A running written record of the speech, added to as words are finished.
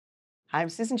I'm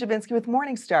Susan Jabinski with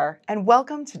Morningstar, and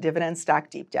welcome to Dividend-Stock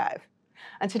Deep Dive.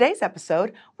 On today's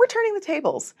episode, we're turning the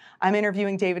tables. I'm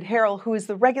interviewing David Harrell, who is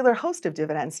the regular host of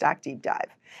Dividend-Stock Deep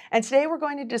Dive. And today we're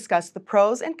going to discuss the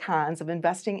pros and cons of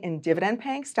investing in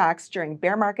dividend-paying stocks during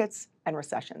bear markets and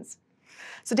recessions.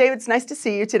 So, David, it's nice to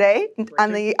see you today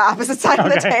on the opposite side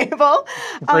of the table.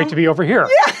 Great to be over here.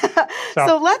 Yeah.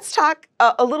 So let's talk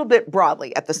a little bit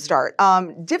broadly at the start.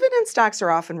 Dividend stocks are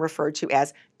often referred to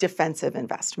as defensive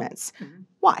investments.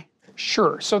 Why?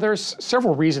 Sure. So there's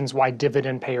several reasons why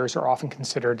dividend payers are often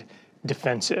considered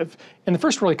defensive. And the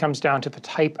first really comes down to the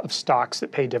type of stocks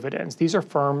that pay dividends. These are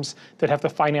firms that have the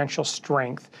financial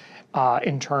strength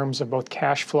in terms of both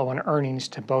cash flow and earnings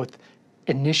to both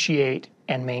initiate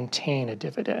and maintain a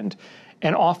dividend.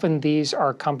 And often these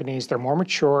are companies, they're more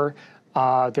mature,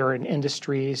 they're in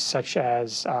industries such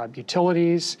as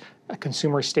utilities,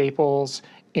 consumer staples,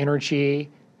 energy,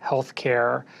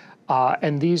 healthcare,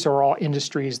 and these are all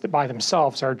industries that by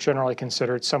themselves are generally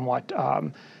considered somewhat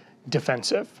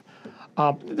defensive.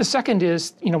 The second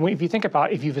is, if you think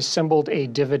about if you've assembled a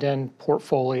dividend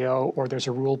portfolio or there's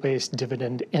a rule-based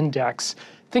dividend index,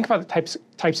 think about the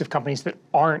types of companies that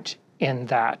aren't in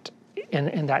that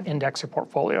index or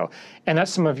portfolio, and that's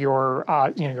some of your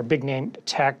your big name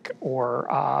tech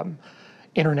or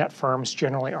internet firms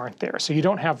generally aren't there. So you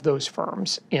don't have those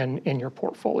firms in your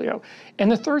portfolio.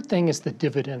 And the third thing is the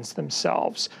dividends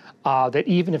themselves. That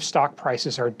even if stock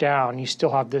prices are down, you still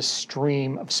have this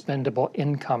stream of spendable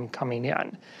income coming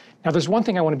in. Now, there's one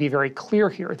thing I want to be very clear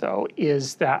here, though,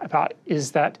 is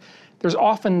that there's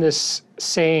often this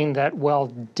saying that, well,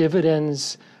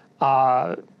 dividends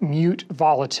mute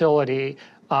volatility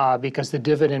because the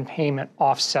dividend payment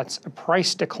offsets a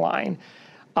price decline.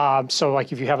 So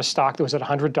like if you have a stock that was at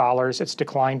 $100, it's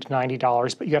declined to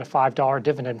 $90, but you got a $5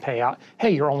 dividend payout, hey,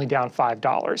 you're only down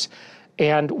 $5.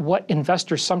 And what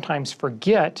investors sometimes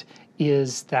forget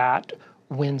is that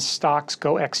when stocks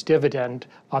go ex-dividend,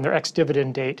 on their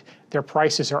ex-dividend date, their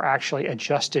prices are actually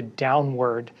adjusted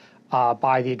downward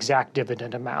by the exact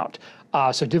dividend amount.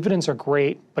 So dividends are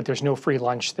great, but there's no free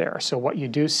lunch there. So what you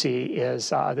do see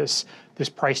is this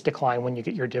price decline when you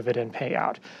get your dividend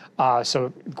payout.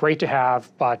 So great to have,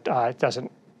 but it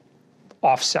doesn't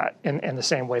offset in the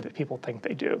same way that people think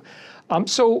they do.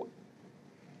 So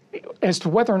as to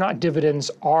whether or not dividends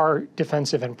are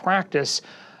defensive in practice,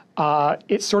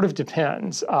 it sort of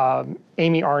depends.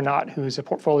 Amy Arnott, who's a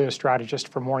portfolio strategist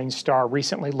for Morningstar,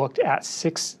 recently looked at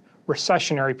 6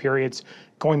 recessionary periods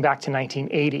going back to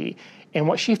 1980. And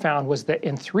what she found was that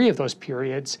in 3 of those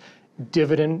periods,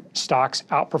 dividend stocks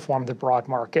outperformed the broad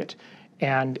market,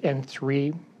 and in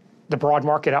 3, the broad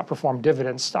market outperformed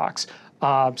dividend stocks.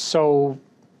 So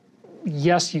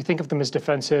yes, you think of them as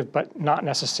defensive, but not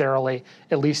necessarily,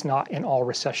 at least not in all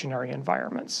recessionary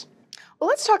environments. Well,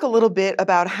 let's talk a little bit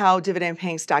about how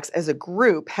dividend-paying stocks as a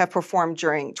group have performed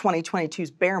during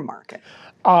 2022's bear market.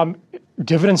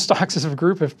 Dividend stocks as a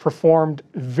group have performed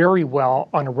very well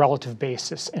on a relative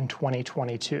basis in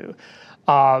 2022.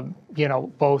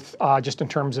 Both just in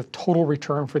terms of total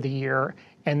return for the year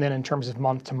and then in terms of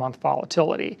month-to-month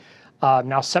volatility.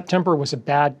 Now, September was a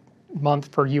bad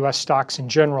month for U.S. stocks in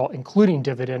general, including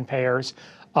dividend payers,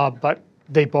 but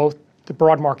the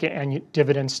broad market and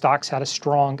dividend stocks had a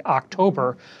strong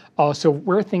October. So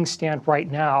where things stand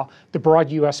right now, the broad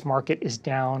U.S. market is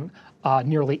down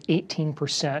nearly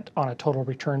 18% on a total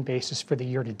return basis for the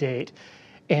year to date.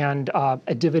 And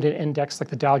a dividend index like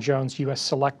the Dow Jones U.S.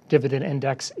 Select Dividend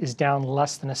Index is down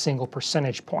less than a single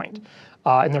percentage point.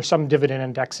 And there's some dividend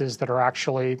indexes that are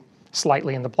actually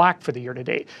slightly in the black for the year to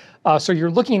date. So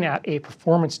you're looking at a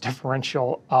performance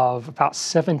differential of about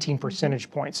 17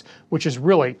 percentage points, which is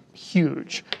really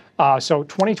huge. So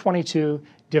 2022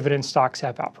 dividend stocks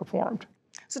have outperformed.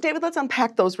 So David, let's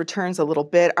unpack those returns a little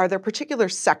bit. Are there particular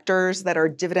sectors that are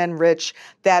dividend rich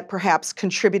that perhaps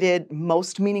contributed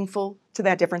most meaningful to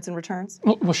that difference in returns?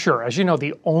 Well, sure. As you know,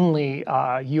 the only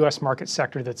U.S. market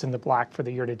sector that's in the black for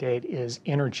the year to date is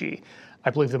energy. I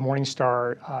believe the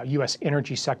Morningstar U.S.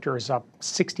 energy sector is up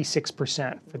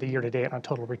 66% for the year to date on a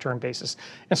total return basis.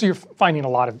 And so you're finding a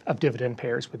lot of dividend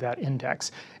payers with that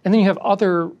index. And then you have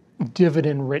other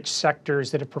dividend rich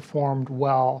sectors that have performed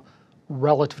well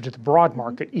relative to the broad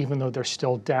market, even though they're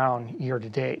still down year to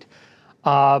date.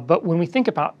 But when we think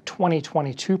about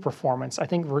 2022 performance, I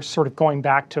think we're sort of going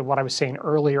back to what I was saying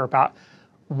earlier about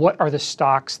what are the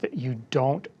stocks that you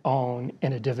don't own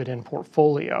in a dividend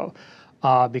portfolio.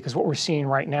 Because what we're seeing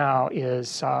right now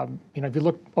is, if you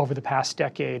look over the past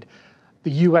decade,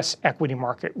 the U.S. equity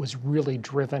market was really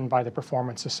driven by the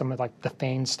performance of some of like the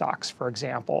FANG stocks, for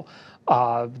example.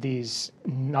 These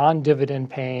non-dividend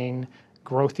paying,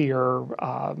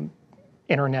 growthier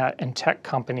internet and tech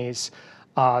companies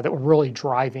that were really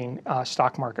driving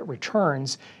stock market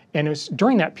returns. And it was,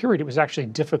 during that period, it was actually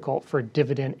difficult for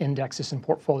dividend indexes and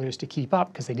portfolios to keep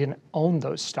up because they didn't own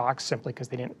those stocks simply because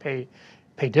they didn't pay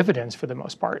dividends for the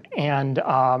most part. And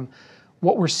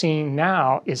what we're seeing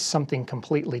now is something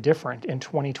completely different. In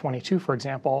 2022, for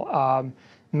example,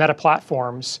 Meta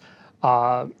Platforms,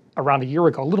 around a year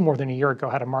ago, a little more than a year ago,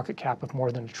 had a market cap of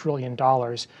more than $1 trillion.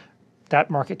 That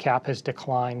market cap has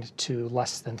declined to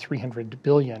less than 300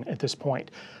 billion at this point.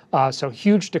 So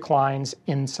huge declines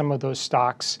in some of those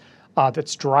stocks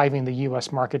that's driving the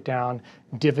U.S. market down.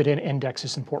 Dividend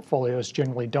indexes and portfolios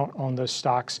generally don't own those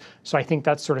stocks. So I think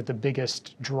that's sort of the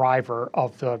biggest driver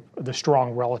of the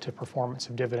strong relative performance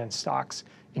of dividend stocks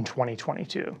in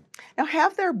 2022. Now,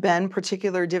 have there been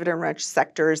particular dividend-rich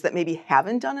sectors that maybe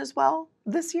haven't done as well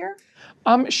this year?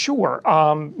 Sure.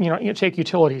 You take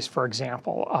utilities, for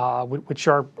example, which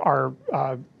are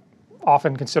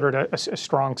often considered a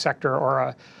strong sector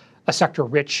or a sector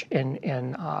rich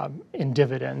in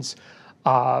dividends.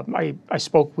 I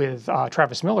spoke with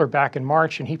Travis Miller back in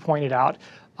March, and he pointed out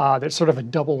that it's sort of a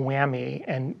double whammy,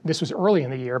 and this was early in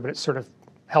the year, but it's sort of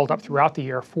held up throughout the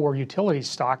year for utility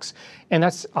stocks, and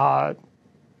that's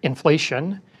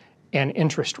inflation and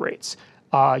interest rates.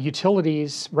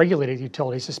 Utilities, regulated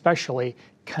utilities especially,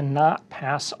 cannot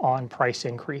pass on price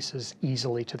increases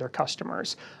easily to their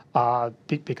customers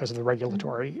because of the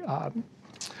regulatory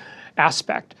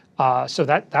aspect. So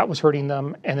that was hurting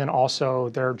them, and then also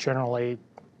they're generally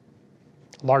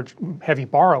large, heavy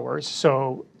borrowers,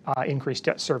 so increased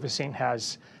debt servicing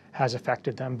has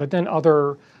affected them. But then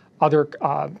other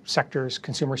sectors,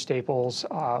 consumer staples,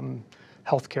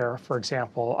 healthcare, for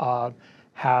example,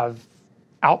 have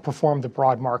outperformed the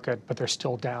broad market, but they're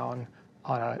still down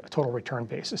on a total return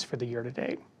basis for the year to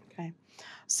date. Okay.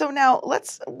 So now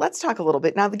let's talk a little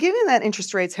bit. Now, given that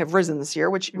interest rates have risen this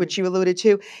year, which you alluded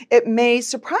to, it may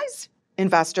surprise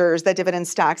investors that dividend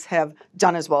stocks have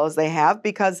done as well as they have,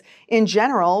 because in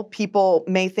general, people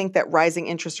may think that rising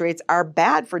interest rates are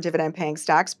bad for dividend paying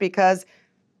stocks because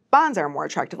bonds are more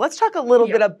attractive. Let's talk a little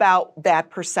bit about that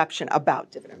perception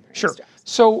about dividend paying stocks.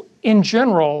 So in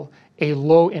general, a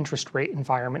low interest rate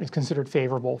environment is considered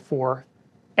favorable for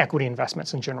equity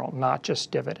investments in general, not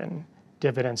just dividend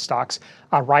stocks.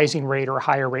 A rising rate or a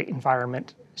higher rate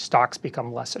environment, stocks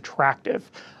become less attractive.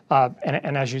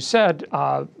 And as you said,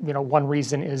 one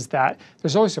reason is that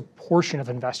there's always a portion of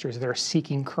investors that are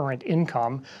seeking current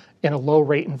income in a low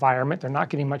rate environment. They're not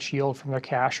getting much yield from their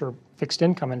cash or fixed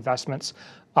income investments.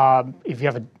 If you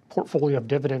have a portfolio of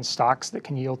dividend stocks that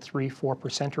can yield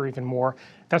 3-4% or even more,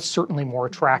 that's certainly more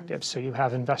attractive. So you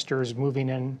have investors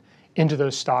moving into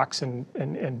those stocks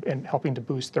and helping to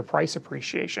boost their price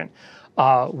appreciation.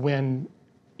 When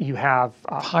you have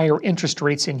higher interest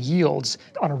rates and yields,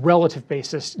 on a relative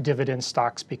basis, dividend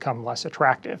stocks become less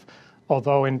attractive.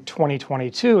 Although in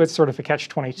 2022, it's sort of a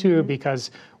catch-22 because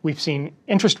we've seen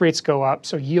interest rates go up,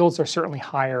 so yields are certainly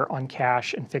higher on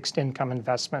cash and fixed income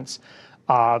investments,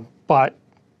 but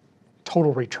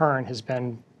total return has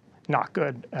been not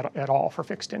good at all for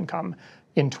fixed income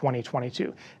in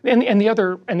 2022. And the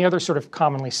other sort of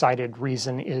commonly cited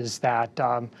reason is that,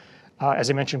 as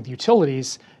I mentioned with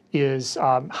utilities, is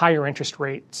higher interest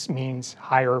rates means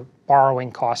higher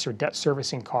borrowing costs or debt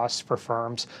servicing costs for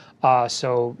firms.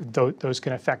 So those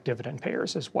can affect dividend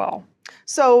payers as well.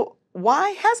 So why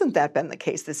hasn't that been the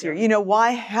case this year?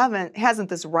 Why hasn't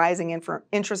this rising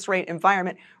interest rate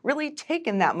environment really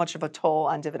taken that much of a toll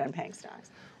on dividend paying stocks?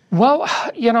 Well,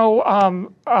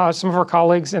 some of our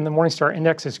colleagues in the Morningstar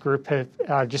Indexes group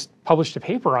have just published a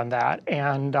paper on that,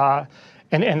 and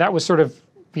that was sort of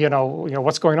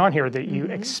what's going on here, that you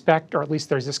expect, or at least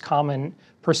there's this common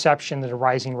perception that a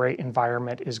rising rate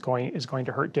environment is going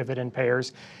to hurt dividend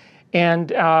payers.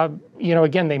 And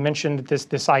again, they mentioned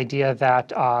this idea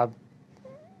that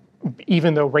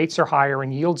even though rates are higher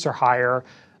and yields are higher,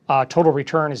 total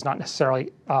return is not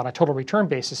necessarily, on a total return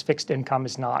basis, fixed income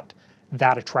is not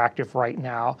that attractive right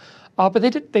now. But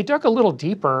they dug a little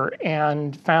deeper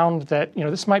and found that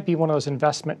this might be one of those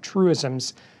investment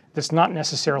truisms that's not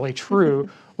necessarily true,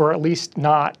 or at least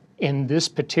not in this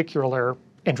particular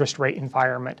interest rate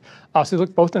environment. So they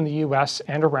looked both in the U.S.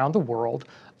 and around the world.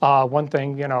 One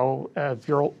thing, if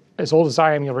you're as old as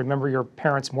I am, you'll remember your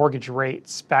parents' mortgage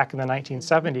rates back in the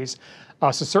 1970s.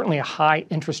 So certainly a high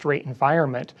interest rate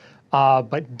environment,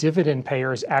 but dividend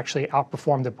payers actually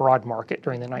outperformed the broad market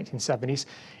during the 1970s.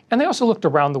 And they also looked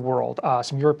around the world,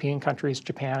 some European countries,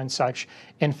 Japan and such,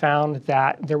 and found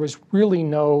that there was really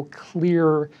no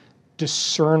clear,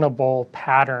 discernible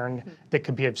pattern that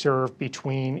could be observed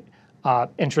between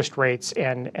interest rates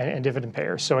and dividend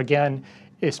payers. So again,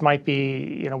 this might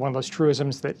be one of those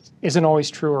truisms that isn't always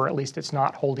true, or at least it's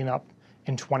not holding up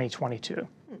in 2022.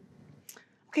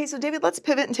 Okay, so David, let's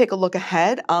pivot and take a look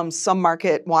ahead. Some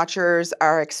market watchers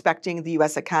are expecting the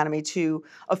U.S. economy to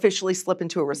officially slip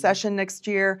into a recession next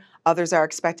year. Others are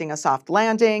expecting a soft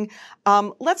landing.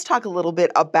 Let's talk a little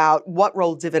bit about what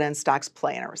role dividend stocks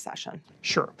play in a recession.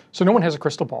 Sure. So no one has a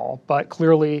crystal ball, but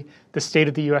clearly the state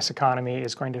of the U.S. economy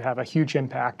is going to have a huge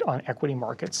impact on equity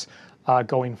markets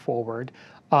going forward.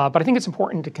 But I think it's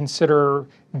important to consider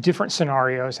different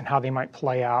scenarios and how they might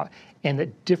play out, and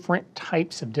that different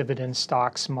types of dividend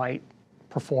stocks might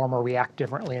perform or react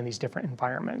differently in these different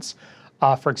environments.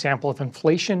 For example, if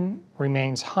inflation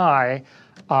remains high,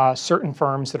 certain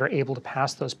firms that are able to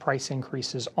pass those price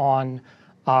increases on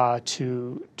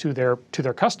to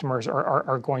their customers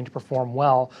are going to perform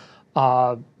well.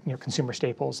 Consumer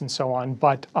staples and so on.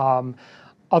 But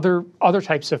other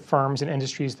types of firms and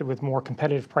industries that with more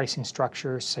competitive pricing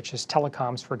structures, such as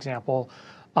telecoms, for example,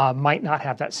 might not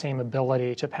have that same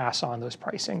ability to pass on those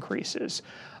price increases.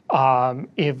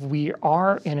 If we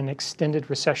are in an extended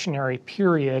recessionary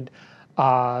period,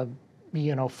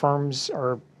 firms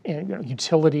or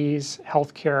utilities,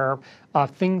 healthcare,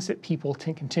 things that people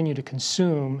continue to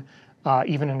consume,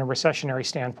 even in a recessionary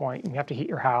standpoint. You have to heat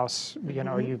your house. You're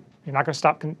not going to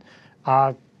stop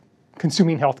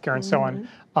consuming healthcare and so on,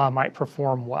 might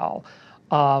perform well.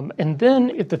 And then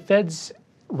if the Fed's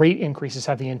rate increases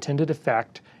have the intended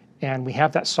effect, and we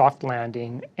have that soft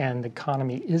landing, and the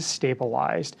economy is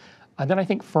stabilized, then I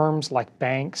think firms like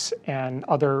banks and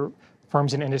other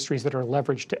firms and industries that are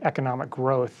leveraged to economic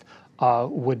growth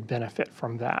would benefit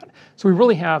from that. So we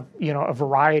really have, a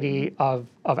variety of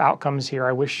outcomes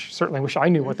here. Certainly wish I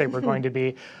knew what they were going to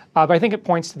be, but I think it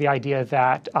points to the idea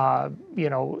that,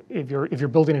 if you're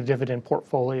building a dividend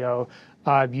portfolio,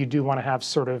 you do want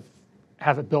to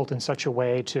have it built in such a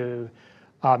way to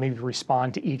maybe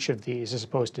respond to each of these as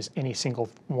opposed to any single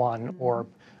one, or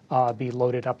be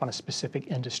loaded up on a specific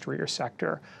industry or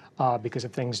sector, because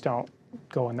if things don't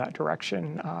go in that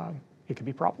direction, it could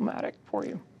be problematic for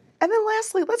you. And then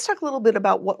lastly, let's talk a little bit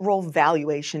about what role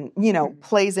valuation,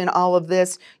 plays in all of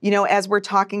this. As we're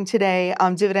talking today,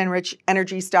 dividend-rich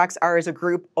energy stocks are as a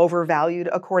group overvalued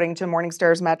according to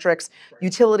Morningstar's metrics. Right.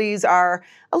 Utilities are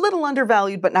a little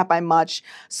undervalued, but not by much.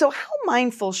 So how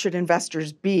mindful should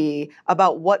investors be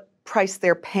about what price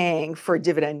they're paying for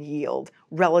dividend yield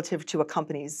relative to a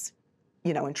company's,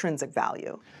 intrinsic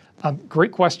value?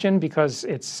 Great question, because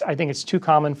I think it's too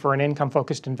common for an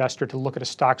income-focused investor to look at a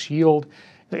stock's yield.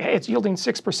 It's yielding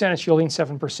 6%, it's yielding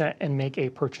 7%, and make a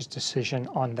purchase decision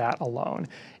on that alone.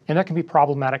 And that can be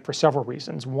problematic for several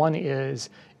reasons. One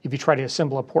is, if you try to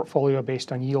assemble a portfolio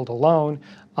based on yield alone,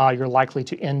 you're likely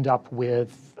to end up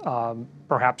with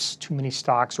perhaps too many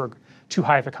stocks or too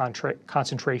high of a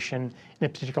concentration in a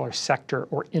particular sector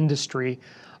or industry.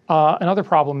 Another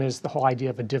problem is the whole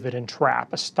idea of a dividend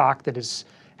trap, a stock that has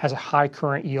a high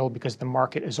current yield because the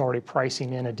market is already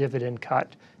pricing in a dividend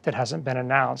cut that hasn't been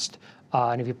announced.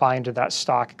 And if you buy into that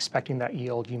stock expecting that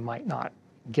yield, you might not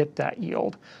get that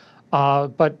yield.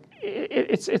 But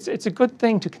it's a good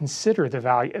thing to consider the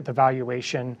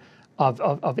valuation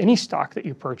of any stock that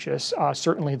you purchase.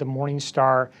 Certainly the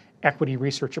Morningstar equity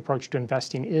research approach to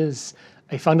investing is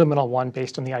a fundamental one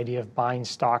based on the idea of buying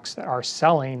stocks that are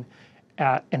selling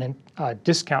at a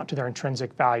discount to their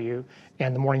intrinsic value,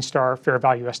 and the Morningstar fair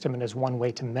value estimate is one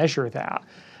way to measure that.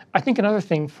 I think another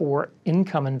thing for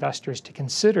income investors to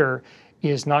consider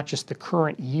is not just the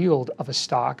current yield of a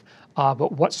stock,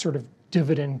 but what sort of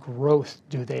dividend growth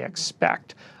do they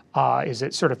expect? Is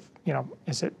it sort of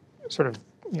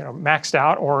maxed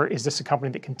out, or is this a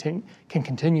company that can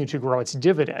continue to grow its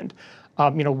dividend?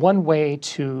 One way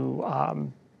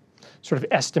to sort of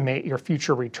estimate your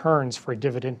future returns for a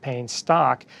dividend-paying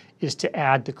stock is to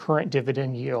add the current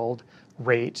dividend yield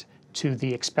rate to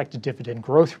the expected dividend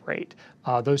growth rate.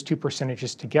 Those two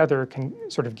percentages together can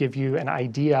sort of give you an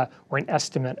idea or an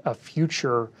estimate of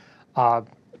future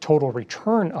total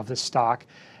return of the stock.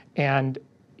 And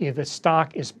if a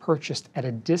stock is purchased at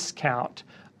a discount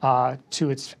to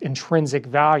its intrinsic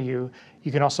value,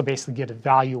 you can also basically get a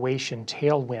valuation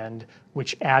tailwind,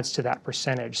 which adds to that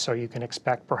percentage. So you can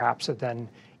expect perhaps a then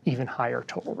even higher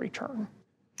total return.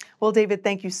 Well, David,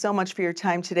 thank you so much for your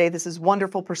time today. This is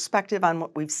wonderful perspective on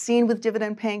what we've seen with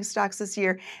dividend-paying stocks this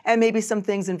year, and maybe some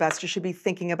things investors should be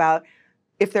thinking about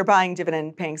if they're buying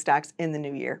dividend-paying stocks in the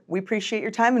new year. We appreciate your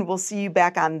time, and we'll see you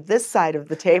back on this side of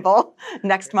the table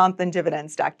next month in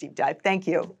Dividend-Stock Deep Dive. Thank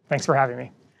you. Thanks for having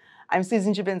me. I'm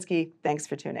Susan Jabinski. Thanks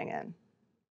for tuning in.